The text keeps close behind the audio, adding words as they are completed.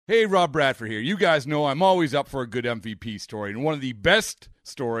Hey, Rob Bradford here. You guys know I'm always up for a good MVP story, and one of the best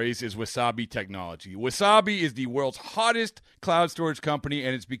stories is Wasabi Technology. Wasabi is the world's hottest cloud storage company,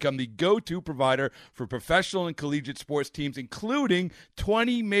 and it's become the go-to provider for professional and collegiate sports teams, including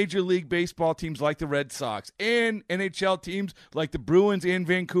 20 Major League Baseball teams like the Red Sox and NHL teams like the Bruins and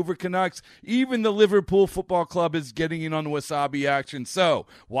Vancouver Canucks. Even the Liverpool Football Club is getting in on the Wasabi action. So,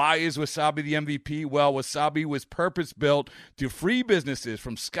 why is Wasabi the MVP? Well, Wasabi was purpose-built to free businesses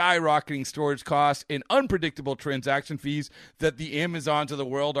from skyrocketing storage costs and unpredictable transaction fees that the Amazons of the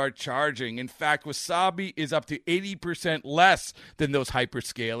world are charging. In fact, Wasabi is up to 80% less than those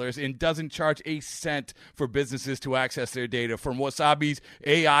hyperscalers and doesn't charge a cent for businesses to access their data. From Wasabi's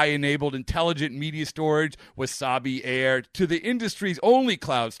AI-enabled intelligent media storage, Wasabi Air, to the industry's only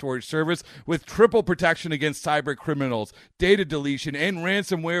cloud storage service with triple protection against cyber criminals, data deletion, and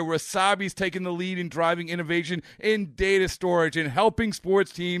ransomware, Wasabi's taken the lead in driving innovation in data storage and helping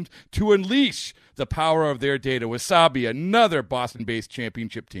sports teams to unleash the power of their data. Wasabi, another Boston-based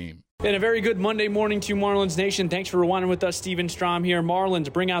championship team. And a very good Monday morning to Marlins Nation. Thanks for rewinding with us. Steven Strom here.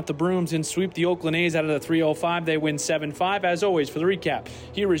 Marlins bring out the brooms and sweep the Oakland A's out of the 305. They win 7-5. As always, for the recap,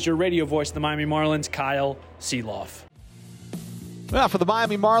 here is your radio voice of the Miami Marlins, Kyle Seeloff. Well, for the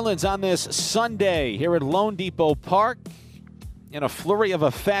Miami Marlins on this Sunday here at Lone Depot Park, in a flurry of a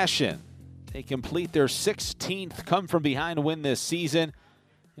fashion, they complete their 16th come-from-behind win this season.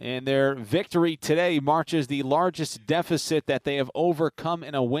 And their victory today marches the largest deficit that they have overcome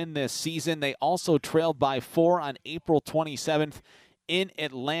in a win this season. They also trailed by 4 on April 27th in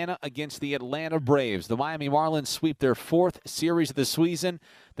Atlanta against the Atlanta Braves. The Miami Marlins sweep their 4th series of the season.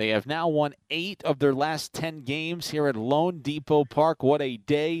 They have now won 8 of their last 10 games here at Lone Depot Park. What a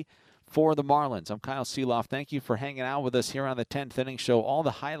day for the Marlins. I'm Kyle Seeloff. Thank you for hanging out with us here on the 10th Inning Show. All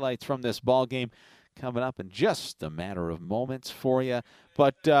the highlights from this ball game coming up in just a matter of moments for you.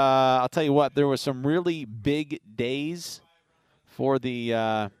 But I'll tell you what, there were some really big days for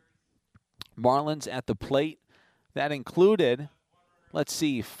the Marlins at the plate. That included, let's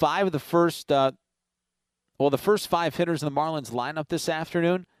see, the first 5 hitters in the Marlins lineup this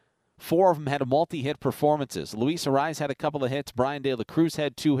afternoon. 4 of them had multi-hit performances. Luis Arraez had a couple of hits. Brian De La Cruz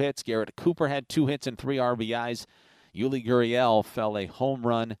had 2 hits. Garrett Cooper had 2 hits and 3 RBIs. Yuli Gurriel fell a home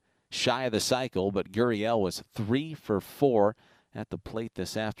run shy of the cycle, but Gurriel was 3 for 4 at the plate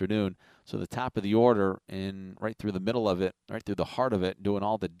this afternoon. So the top of the order and right through the middle of it, right through the heart of it, doing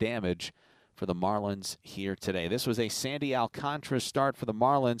all the damage for the Marlins here today. This was a Sandy Alcantara start for the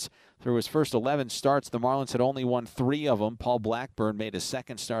Marlins. Through his first 11 starts, the Marlins had only won 3 of them. Paul Blackburn made his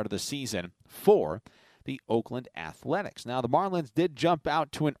second start of the season for the Oakland Athletics. Now, the Marlins did jump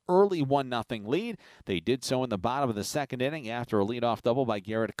out to an early 1-0 lead. They did so in the bottom of the second inning after a leadoff double by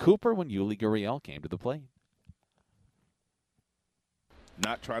Garrett Cooper when Yuli Gurriel came to the plate.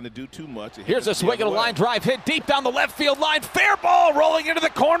 Not trying to do too much. Here's a swing and a line drive hit deep down the left field line. Fair ball rolling into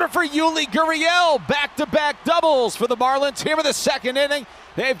the corner for Yuli Gurriel. Back-to-back doubles for the Marlins here in the second inning.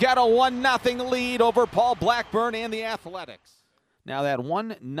 They've got a 1-0 lead over Paul Blackburn and the Athletics. Now that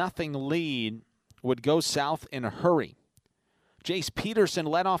 1-0 lead would go south in a hurry. Jace Peterson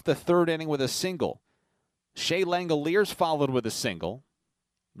led off the third inning with a single. Shea Langoliers followed with a single.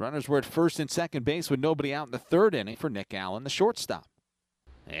 Runners were at first and second base with nobody out in the third inning for Nick Allen, the shortstop.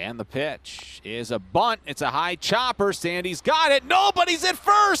 And the pitch is a bunt. It's a high chopper. Sandy's got it. Nobody's at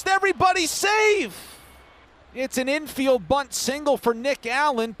first. Everybody's safe. It's an infield bunt single for Nick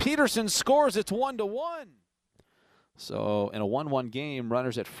Allen. Peterson scores. It's 1-1. So in a 1-1 game,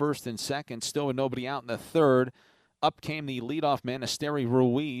 runners at first and second, still with nobody out in the third. Up came the leadoff man, Esteury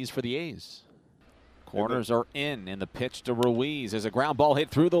Ruiz, for the A's. Corners are in, and the pitch to Ruiz is a ground ball hit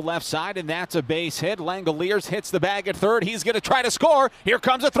through the left side, and that's a base hit. Langoliers hits the bag at third. He's going to try to score. Here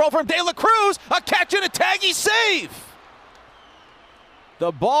comes a throw from De La Cruz. A catch and a taggy save.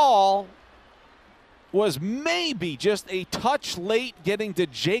 The ball was maybe just a touch late getting to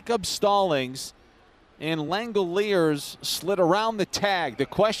Jacob Stallings, and Langoliers slid around the tag. The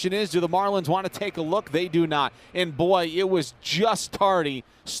question is, do the Marlins want to take a look? They do not. And boy, it was just tardy.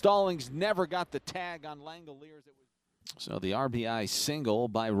 Stallings never got the tag on Langoliers. So the RBI single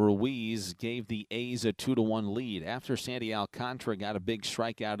by Ruiz gave the A's a 2-1 lead. After Sandy Alcantara got a big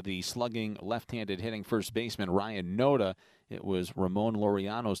strikeout of the slugging, left-handed hitting first baseman Ryan Noda, it was Ramon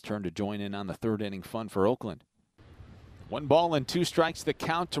Laureano's turn to join in on the third inning fun for Oakland. 1-2 strikes the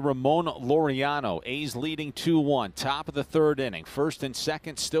count to Ramon Laureano. A's leading 2-1. Top of the third inning. First and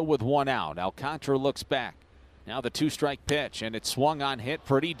second still with 1 out. Alcantara looks back. Now the two-strike pitch, and it swung on, hit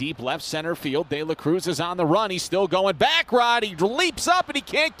pretty deep left center field. De La Cruz is on the run. He's still going back, Rod. He leaps up, and he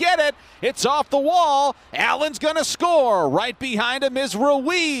can't get it. It's off the wall. Allen's going to score. Right behind him is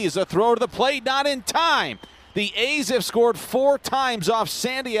Ruiz. A throw to the plate, not in time. The A's have scored 4 times off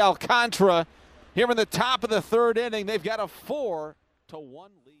Sandy Alcantara. Here in the top of the 3rd inning, they've got a 4-1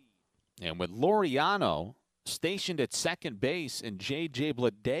 lead. And with Laureano stationed at second base and J.J.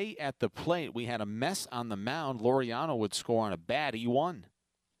 Bleday at the plate, we had a mess on the mound. Laureano would score on a bad E1.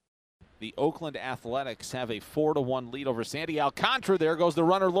 The Oakland Athletics have a 4-1 lead over Sandy Alcantara. There goes the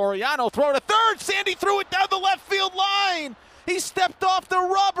runner Laureano. Throw to third. Sandy threw it down the left field line. He stepped off the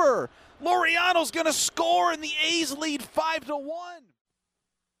rubber. Laureano's going to score, and the A's lead 5-1.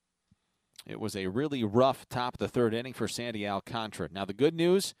 It was a really rough top of the 3rd inning for Sandy Alcantara. Now the good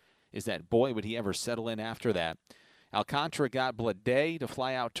news is that, boy, would he ever settle in after that. Alcantara got Bleday to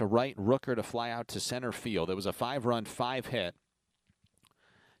fly out to right, Rooker to fly out to center field. It was a 5-run, 5-hit.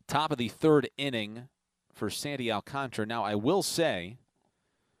 Top of the 3rd inning for Sandy Alcantara. Now, I will say,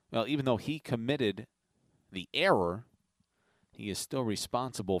 well, even though he committed the error, he is still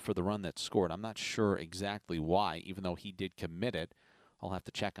responsible for the run that scored. I'm not sure exactly why, even though he did commit it. I'll have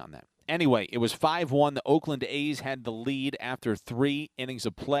to check on that. Anyway, it was 5-1. The Oakland A's had the lead after 3 innings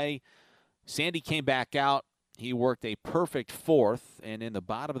of play. Sandy came back out. He worked a perfect 4th, and in the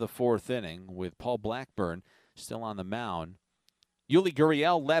bottom of the 4th inning, with Paul Blackburn still on the mound, Yuli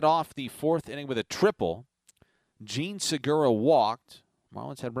Gurriel led off the 4th inning with a triple. Gene Segura walked.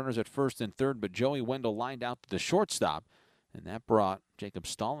 Marlins had runners at first and third, but Joey Wendell lined out to the shortstop, and that brought Jacob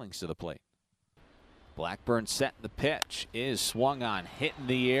Stallings to the plate. Blackburn set the pitch, is swung on, hit in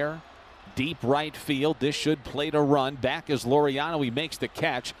the air, deep right field. This should plate a run. Back is Laureano. He makes the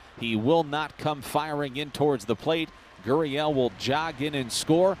catch. He will not come firing in towards the plate. Gurriel will jog in and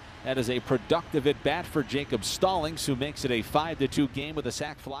score. That is a productive at-bat for Jacob Stallings, who makes it a 5-2 game with a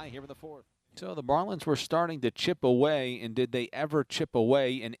sac fly here in the 4th. So the Marlins were starting to chip away, and did they ever chip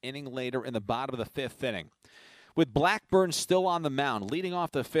away an inning later in the bottom of the 5th inning? With Blackburn still on the mound, leading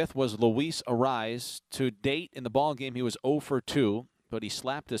off the 5th was Luis Arraez. To date in the ballgame, he was 0 for 2, but he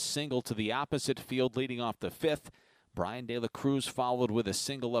slapped a single to the opposite field leading off the 5th. Brian De La Cruz followed with a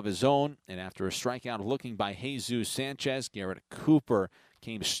single of his own, and after a strikeout looking by Jesus Sanchez, Garrett Cooper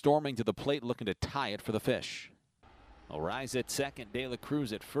came storming to the plate looking to tie it for the Fish. Arraez at second, De La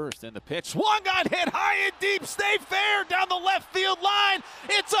Cruz at first, and the pitch swung on, hit high and deep, stay fair down the left field line.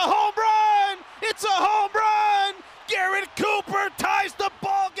 It's a home run! It's a home run! Garrett Cooper ties the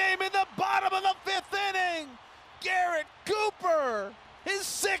ball game in the bottom of the 5th inning. Garrett Cooper, his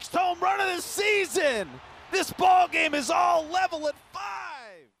 6th home run of the season. This ball game is all level at 5.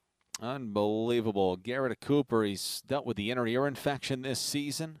 Unbelievable. Garrett Cooper, he's dealt with the inner ear infection this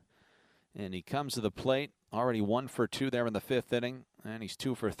season, and he comes to the plate. Already 1 for 2 there in the 5th inning, and he's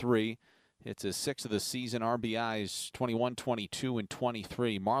 2 for 3. It's his 6th of the season. RBIs 21, 22, and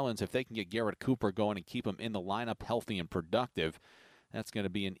 23. Marlins, if they can get Garrett Cooper going and keep him in the lineup healthy and productive, that's going to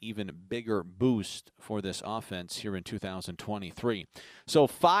be an even bigger boost for this offense here in 2023. So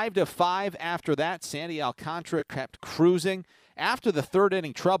 5-5 after that. Sandy Alcantara kept cruising. After the 3rd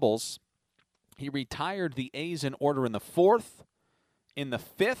inning troubles, he retired the A's in order in the 4th, in the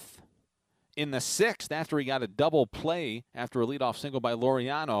 5th, in the 6th, after he got a double play after a leadoff single by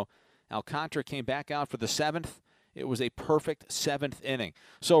Laureano. Alcantara came back out for the 7th. It was a perfect 7th inning.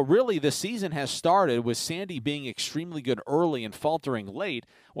 So really the season has started with Sandy being extremely good early and faltering late.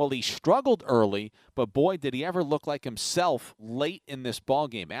 Well, he struggled early, but boy, did he ever look like himself late in this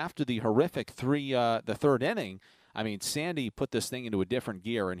ballgame. After the horrific the 3rd inning, I mean, Sandy put this thing into a different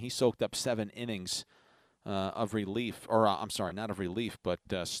gear, and he soaked up 7 innings of relief, or I'm sorry, not of relief, but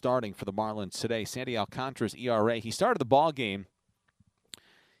starting for the Marlins today. Sandy Alcantara's ERA, he started the ball game,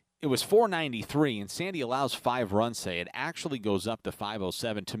 it was 4.93, and Sandy allows 5 runs today. It actually goes up to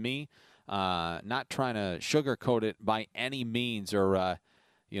 5.07. To me, not trying to sugarcoat it by any means or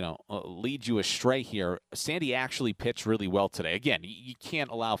lead you astray here. Sandy actually pitched really well today. Again, you can't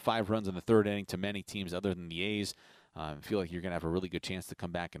allow 5 runs in the 3rd inning to many teams other than the A's. I feel like you're going to have a really good chance to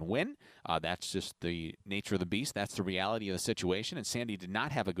come back and win. That's just the nature of the beast. That's the reality of the situation. And Sandy did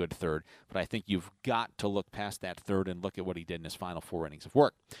not have a good 3rd, but I think you've got to look past that 3rd and look at what he did in his final 4 innings of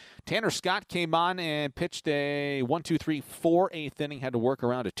work. Tanner Scott came on and pitched a 1-2-3-4 8th inning, had to work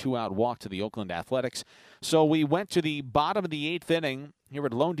around a 2-out walk to the Oakland Athletics. So we went to the bottom of the 8th inning here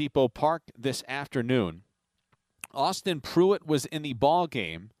at Lone Depot Park this afternoon. Austin Pruitt was in the ball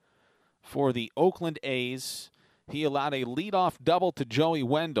game for the Oakland A's. He allowed a leadoff double to Joey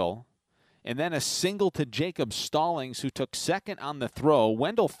Wendell, and then a single to Jacob Stallings, who took second on the throw.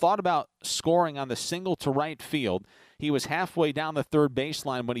 Wendell thought about scoring on the single to right field. He was halfway down the third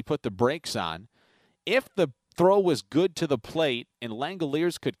baseline when he put the brakes on. If the throw was good to the plate and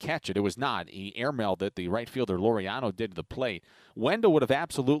Langoliers could catch it, it was not. He airmailed it. The right fielder Laureano did to the plate. Wendell would have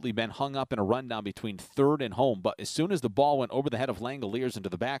absolutely been hung up in a rundown between third and home, but as soon as the ball went over the head of Langoliers into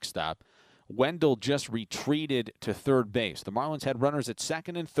the backstop, Wendell just retreated to third base. The Marlins had runners at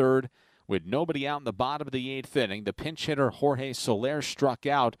second and third with nobody out in the bottom of the eighth inning. The pinch hitter Jorge Soler struck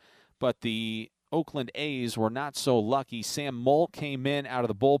out, but the Oakland A's were not so lucky. Sam Moll came in out of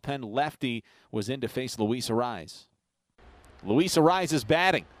the bullpen. Lefty was in to face Luis Arraez. Luis Arraez is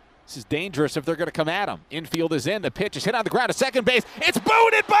batting. This is dangerous if they're going to come at him. Infield is in. The pitch is hit on the ground to second base. It's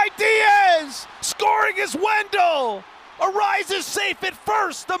booted by Diaz. Scoring is Wendell. Arraez is safe at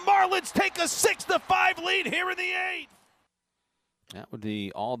first. The Marlins take a 6-5 lead here in the eighth. That would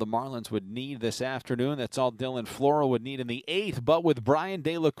be all the Marlins would need this afternoon. That's all Dylan Floro would need in the eighth. But with Brian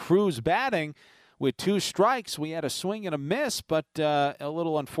De La Cruz batting with 2 strikes, we had a swing and a miss, but a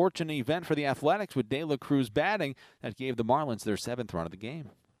little unfortunate event for the Athletics with De La Cruz batting. That gave the Marlins their 7th run of the game.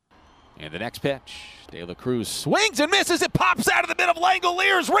 And the next pitch, De La Cruz swings and misses. It pops out of the middle of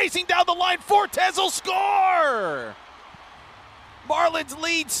Langoliers, racing down the line. Fortes will score! Marlins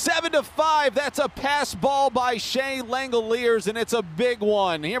lead 7-5. That's a pass ball by Shea Langoliers, and it's a big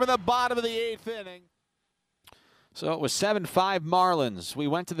one here in the bottom of the 8th inning. So it was 7-5 Marlins. We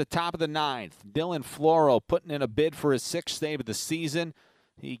went to the top of the 9th. Dylan Floro putting in a bid for his 6th save of the season.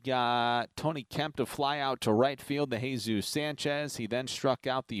 He got Tony Kemp to fly out to right field to Jesus Sanchez. He then struck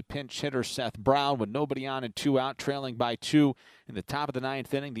out the pinch hitter Seth Brown with nobody on and 2 out, trailing by 2 in the top of the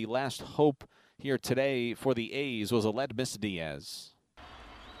 9th inning. The last hope here today for the A's was Aledmys Diaz.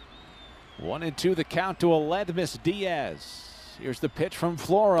 1-2 the count to Aledmys Diaz. Here's the pitch from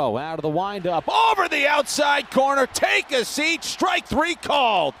Floro out of the windup. Over the outside corner. Take a seat. Strike 3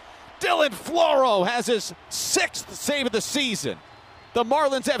 called. Dylan Floro has his 6th save of the season. The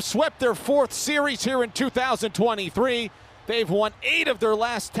Marlins have swept their 4th series here in 2023. They've won 8 of their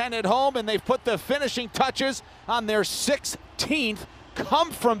last 10 at home, and they've put the finishing touches on their 16th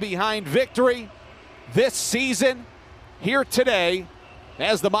come-from-behind victory this season. Here today,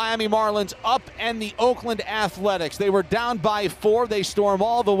 as the Miami Marlins upend the Oakland Athletics. They were down by 4. They storm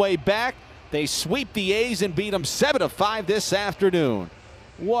all the way back. They sweep the A's and beat them 7-5 this afternoon.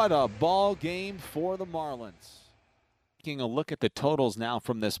 What a ball game for the Marlins. Taking a look at the totals now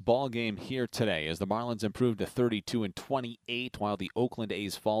from this ball game here today, as the Marlins improved to 32-28, while the Oakland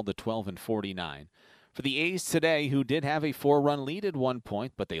A's fall to 12-49. For the A's today, who did have a 4-run lead at one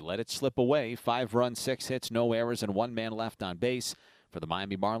point, but they let it slip away. 5 runs, 6 hits, no errors, and 1 man left on base. For the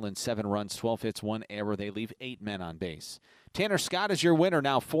Miami Marlins, 7 runs, 12 hits, 1 error. They leave 8 men on base. Tanner Scott is your winner,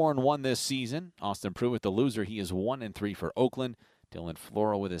 now 4-1 this season. Austin Pruitt, the loser, he is 1-3 for Oakland. Dylan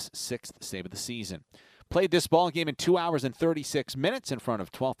Floro with his 6th save of the season. Played this ball game in 2 hours and 36 minutes in front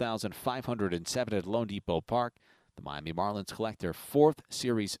of 12,507 at Lone Depot Park. The Miami Marlins collect their 4th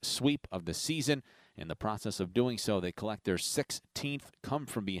series sweep of the season. In the process of doing so, they collect their 16th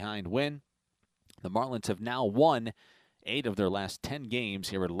come-from-behind win. The Marlins have now won 8 of their last 10 games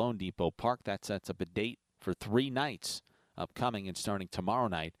here at Lone Depot Park. That sets up a date for 3 nights upcoming and starting tomorrow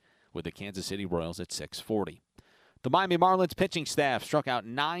night with the Kansas City Royals at 6:40. The Miami Marlins pitching staff struck out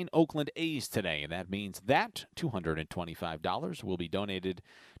 9 Oakland A's today, and that means that $225 will be donated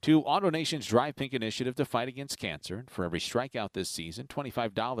to AutoNation's Drive Pink initiative to fight against cancer. For every strikeout this season,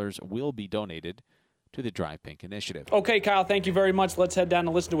 $25 will be donated to the Drive Pink initiative. Okay, Kyle, thank you very much. Let's head down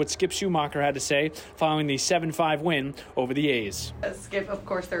and listen to what Skip Schumacher had to say following the 7-5 win over the A's. Skip, of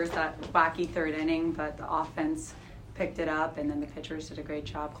course, there was that wacky 3rd inning, but the offense picked it up, and then the pitchers did a great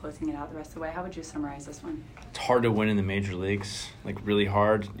job closing it out the rest of the way. How would you summarize this one? It's hard to win in the major leagues, like really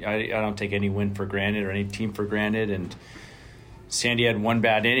hard. I don't take any win for granted or any team for granted, and Sandy had 1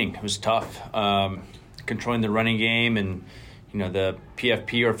 bad inning. It was tough. Controlling the running game and the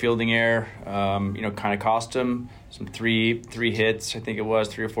PFP or fielding error, kind of cost him. Some three hits, I think it was,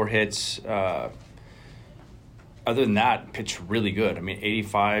 3 or 4 hits. Other than that, pitched really good. I mean,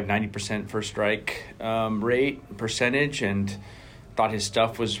 85, 90% first strike rate percentage, and thought his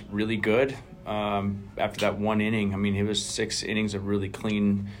stuff was really good. After that 1 inning, I mean, it was 6 innings of really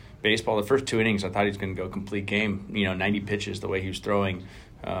clean baseball. The first 2 innings, I thought he was going to go complete game, 90 pitches the way he was throwing.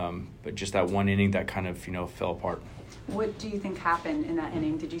 But just that 1 inning, that kind of, fell apart. What do you think happened in that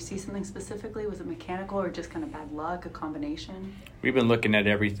inning? Did you see something specifically? Was it mechanical or just kind of bad luck, a combination? We've been looking at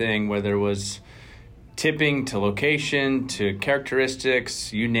everything, whether it was tipping to location to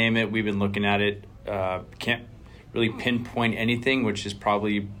characteristics, you name it. We've been looking at it. Can't really pinpoint anything, which is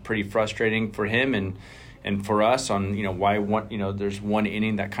probably pretty frustrating for him and for us on, why there's one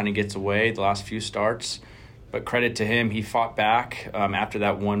inning that kind of gets away the last few starts. But credit to him, he fought back after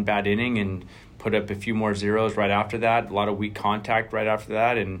that one bad inning and put up a few more zeros right after that, a lot of weak contact right after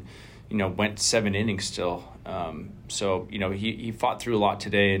that, and, went 7 innings still. So, he fought through a lot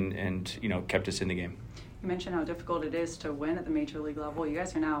today and kept us in the game. You mentioned how difficult it is to win at the major league level. You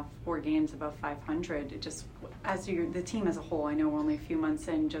guys are now 4 games above 500. It just, as the team as a whole, I know we're only a few months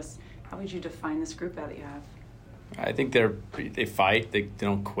in, just how would you define this group that you have? I think they fight. They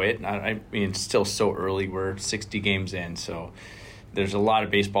don't quit. I mean, it's still so early. We're 60 games in, so there's a lot of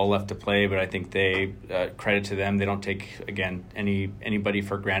baseball left to play. But I think they credit to them. They don't take anybody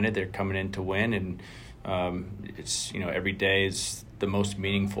for granted. They're coming in to win, and it's every day is the most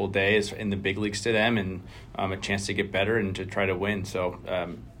meaningful day is in the big leagues to them, and a chance to get better and to try to win. So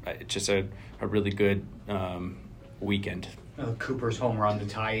it's just a really good weekend. Cooper's home run to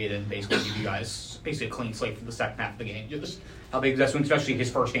tie it and basically give you guys basically a clean slate for the second half of the game. Just how big is that one, especially his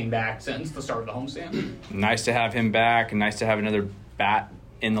first game back since the start of the homestand? Nice to have him back, and nice to have another bat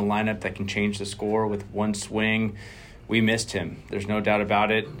in the lineup that can change the score with one swing. We missed him. There's no doubt about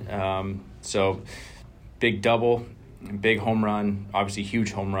it. So big double, big home run, obviously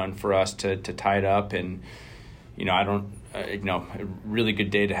huge home run for us to tie it up. And, a really good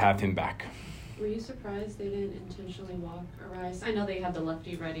day to have him back. Were you surprised they didn't intentionally walk Arias? I know they had the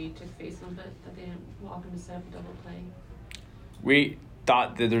lefty ready to face him, but that they didn't walk him to set up a double play. We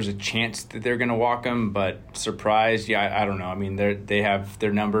thought that there's a chance that they're going to walk him, but surprised, I don't know. I mean, they have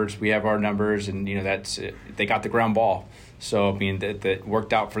their numbers, we have our numbers, and that's it. They got the ground ball. So, I mean, that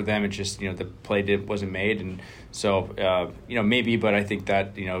worked out for them. It just, the play wasn't made. And so, maybe, but I think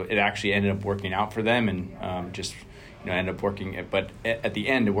that, it actually ended up working out for them and ended up working. But at the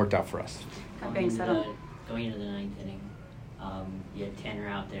end, it worked out for us. Being settled. Going into the 9th inning, you had Tanner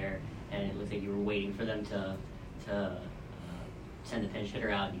out there, and it looked like you were waiting for them to send the pinch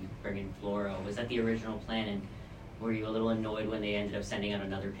hitter out, and you bring in Floro. Was that the original plan, and were you a little annoyed when they ended up sending out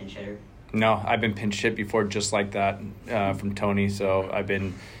another pinch hitter? No, I've been pinch hit before just like that from Tony, so I've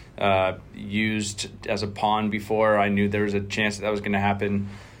been used as a pawn before. I knew there was a chance that was going to happen.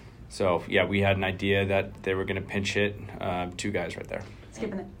 So, yeah, we had an idea that they were going to pinch hit 2 guys right there.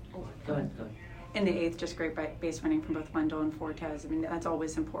 Skipping it. Go ahead. In the 8th, just great base running from both Wendell and Fortes. I mean, that's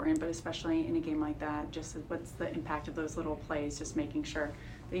always important, but especially in a game like that, just what's the impact of those little plays, just making sure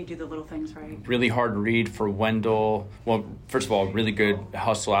that you do the little things right. Really hard read for Wendell. Well, first of all, really good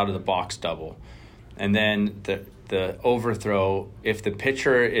hustle out of the box double. And then the overthrow, if the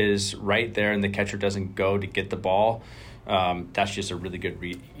pitcher is right there and the catcher doesn't go to get the ball, that's just a really good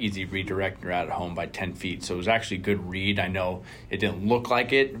easy redirect. You're at home by 10 feet. So it was actually a good read. I know it didn't look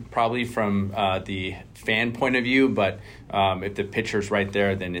like it probably from the fan point of view, but if the pitcher's right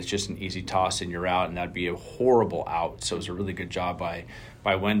there, then it's just an easy toss and you're out, and that'd be a horrible out. So it was a really good job by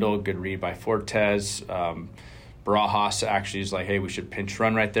Wendell, good read by Fortes. Barajas actually is like, hey, we should pinch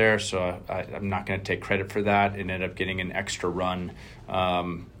run right there. So I'm not going to take credit for that, and ended up getting an extra run,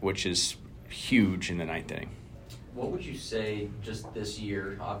 which is huge in the 9th inning. What would you say just this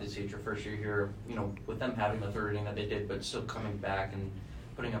year, obviously it's your first year here, with them having the 3rd inning that they did, but still coming back and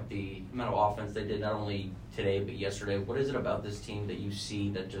putting up the amount of offense they did not only today but yesterday, what is it about this team that you see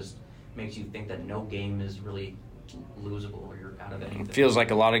that just makes you think that no game is really losable or you're out of anything? It feels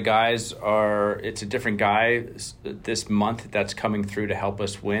like a lot of guys it's a different guy this month that's coming through to help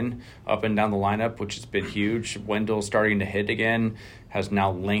us win up and down the lineup, which has been huge. Wendell starting to hit again, has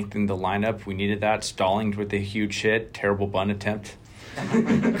now lengthened the lineup. We needed that. Stallings with a huge hit, terrible bunt attempt.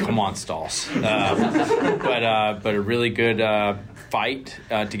 Come on, Stalls. But a really good fight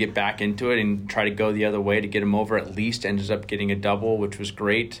to get back into it and try to go the other way to get him over at least. Ended up getting a double, which was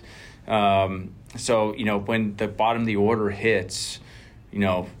great. So, when the bottom of the order hits,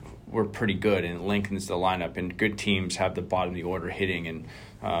 we're pretty good, and it lengthens the lineup, and good teams have the bottom of the order hitting.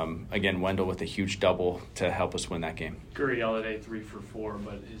 And, again, Wendell with a huge double to help us win that game. Gurriel today 3 for 4,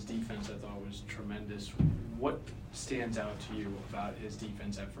 but his defense I thought was tremendous. What stands out to you about his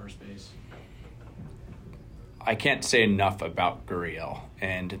defense at first base? I can't say enough about Gurriel,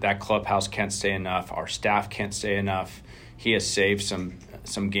 and that clubhouse can't say enough. Our staff can't say enough. He has saved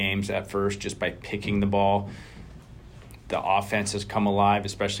some games at first just by picking the ball. The offense has come alive,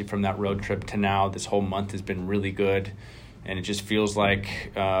 especially from that road trip to now. This whole month has been really good, and it just feels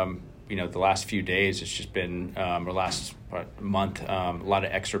like the last few days it's just been or last month a lot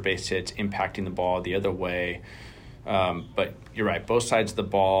of extra base hits impacting the ball the other way. But you're right, both sides of the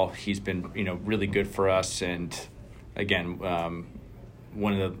ball he's been really good for us, and again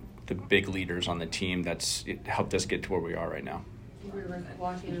one of the big leaders on the team that's helped us get to where we are right now. We were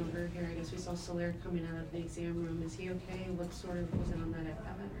walking over here. I guess we saw Soler coming out of the exam room. Is he okay? What sort of was it on that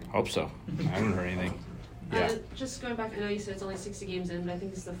evidence? Hope so. I haven't heard anything. Yeah. Just going back, I know you said it's only 60 games in, but I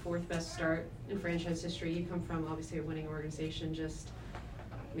think it's the 4th best start in franchise history. You come from obviously a winning organization. Just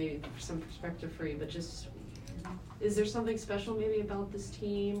maybe some perspective for you, but just is there something special maybe about this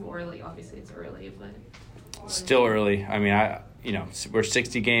team, or like obviously it's early, but still early. I mean, we're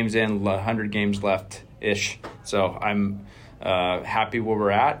 60 games in, 100 games left ish. So I'm happy where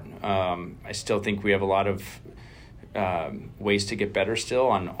we're at. I still think we have a lot of ways to get better still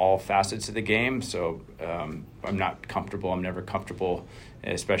on all facets of the game. So I'm not comfortable. I'm never comfortable,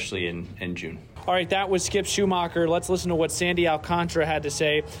 especially in June. All right, that was Skip Schumacher. Let's listen to what Sandy Alcantara had to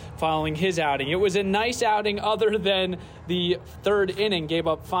say following his outing. It was a nice outing other than the 3rd inning. Gave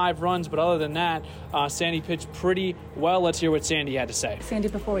up 5 runs, but other than that, Sandy pitched pretty well. Let's hear what Sandy had to say. Sandy,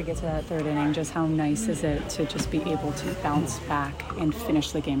 before we get to that 3rd inning, just how nice is it to just be able to bounce back and finish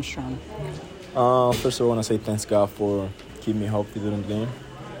the game strong? First of all, I want to say thanks God for keeping me healthy during the game.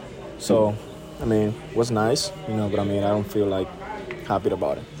 So, I mean, it was nice, but I mean, I don't feel like happy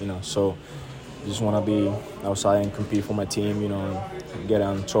about it, So, just want to be outside and compete for my team, and get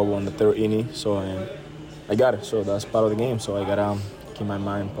in trouble in the 3rd inning. So, and I got it. So that's part of the game. So I got to keep my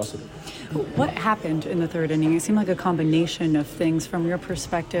mind positive. What happened in the 3rd inning? It seemed like a combination of things. From your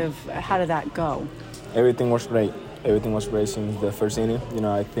perspective, how did that go? Everything was great. Everything was great since the 1st inning.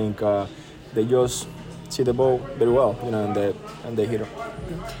 I think they just see the ball very well, and they hit it.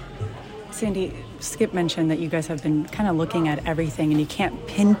 Sandy, Skip mentioned that you guys have been kind of looking at everything, and you can't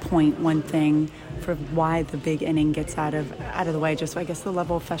pinpoint one thing for why the big inning gets out of the way. Just, I guess, the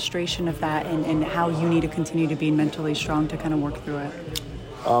level of frustration of that, and how you need to continue to be mentally strong to kind of work through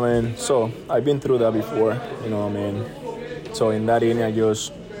it. So I've been through that before, So in that inning, I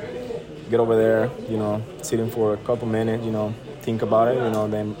just get over there, sitting for a couple minutes, think about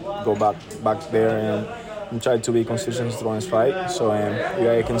it, then go back there and try to be consistent, throwing strike. So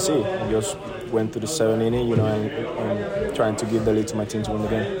I can see, I just went to the 7th inning, and trying to give the lead to my team to win the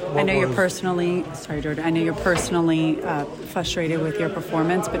game. I know you're personally, frustrated with your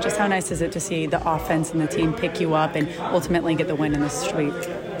performance, but just how nice is it to see the offense and the team pick you up and ultimately get the win in the sweep?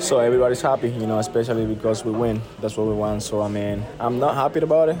 So everybody's happy, especially because we win. That's what we want. So, I'm not happy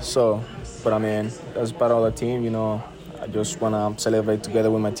about it. So, but that's part of the team, I just want to celebrate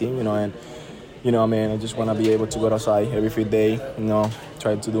together with my team, and I just want to be able to go outside every free day,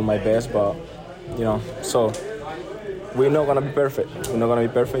 try to do my best, but, so we're not going to be perfect. And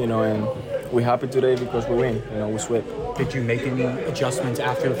we're happy today because we win, we sweep. Did you make any adjustments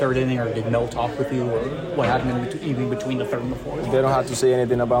after the 3rd inning, or did Mel talk with you, or what happened even between the 3rd and the 4th? They don't have to say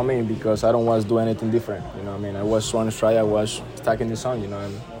anything about me because I don't want to do anything different, I was throwing strike, I was stacking the sun,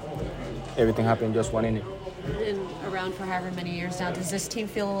 and everything happened just 1 inning. Been around for however many years now. Does this team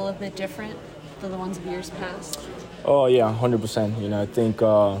feel a little bit different than the ones of years past? Oh yeah, 100%. I think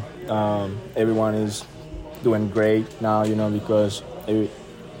everyone is doing great now. Because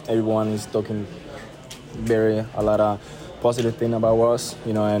everyone is talking a lot of positive thing about us.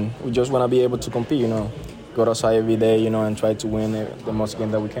 And we just want to be able to compete. Go outside every day. And try to win the most game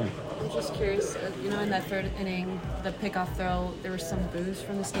that we can. I'm just curious. In that 3rd inning, the pickoff throw, there was some boos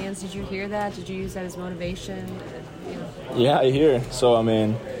from the stands. Did you hear that? Did you use that as motivation? Yeah, I hear it. So,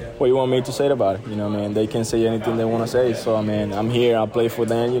 what do you want me to say about it? They can say anything they want to say. So, I'm here. I play for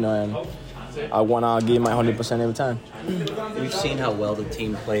them, and I want to give my 100% every time. We've seen how well the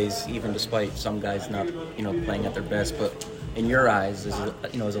team plays, even despite some guys not, playing at their best. But in your eyes,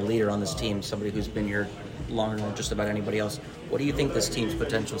 as a leader on this team, somebody who's been here longer than just about anybody else, what do you think this team's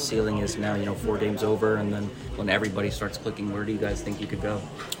potential ceiling is now, 4 games over, and then when everybody starts clicking, where do you guys think you could go?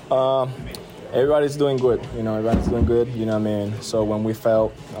 Everybody's doing good, everybody's doing good, So when we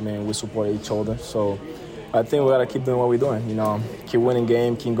fail, we support each other. So I think we got to keep doing what we're doing, keep winning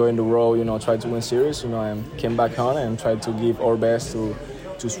game, keep going the road, try to win series, and come back on and try to give our best to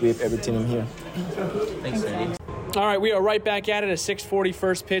sweep every team in here. Thanks, Sandy. All right, we are right back at it, a 6:40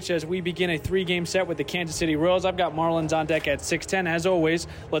 first pitch as we begin a 3-game set with the Kansas City Royals. I've got Marlins on deck at 6:10. As always,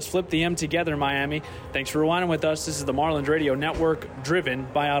 let's flip the M together, Miami. Thanks for rewinding with us. This is the Marlins Radio Network, driven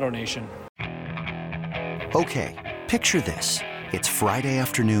by AutoNation. Okay, picture this. It's Friday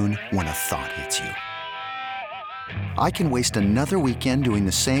afternoon when a thought hits you. I can waste another weekend doing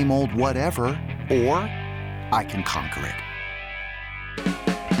the same old whatever, or I can conquer it.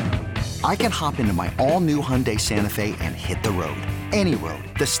 I can hop into my all-new Hyundai Santa Fe and hit the road. Any road.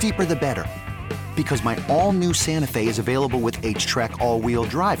 The steeper, the better. Because my all-new Santa Fe is available with H-Track all-wheel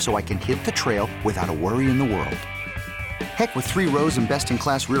drive, so I can hit the trail without a worry in the world. Heck, with 3 rows and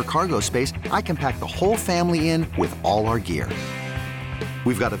best-in-class rear cargo space, I can pack the whole family in with all our gear.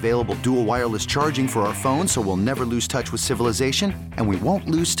 We've got available dual wireless charging for our phones, so we'll never lose touch with civilization, and we won't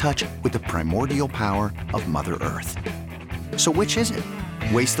lose touch with the primordial power of Mother Earth. So which is it?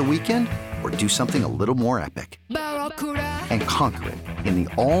 Waste the weekend or do something a little more epic? And conquer it in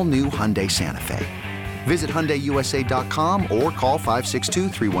the all-new Hyundai Santa Fe. Visit HyundaiUSA.com or call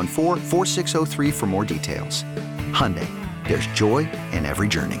 562-314-4603 for more details. Hyundai, there's joy in every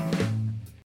journey.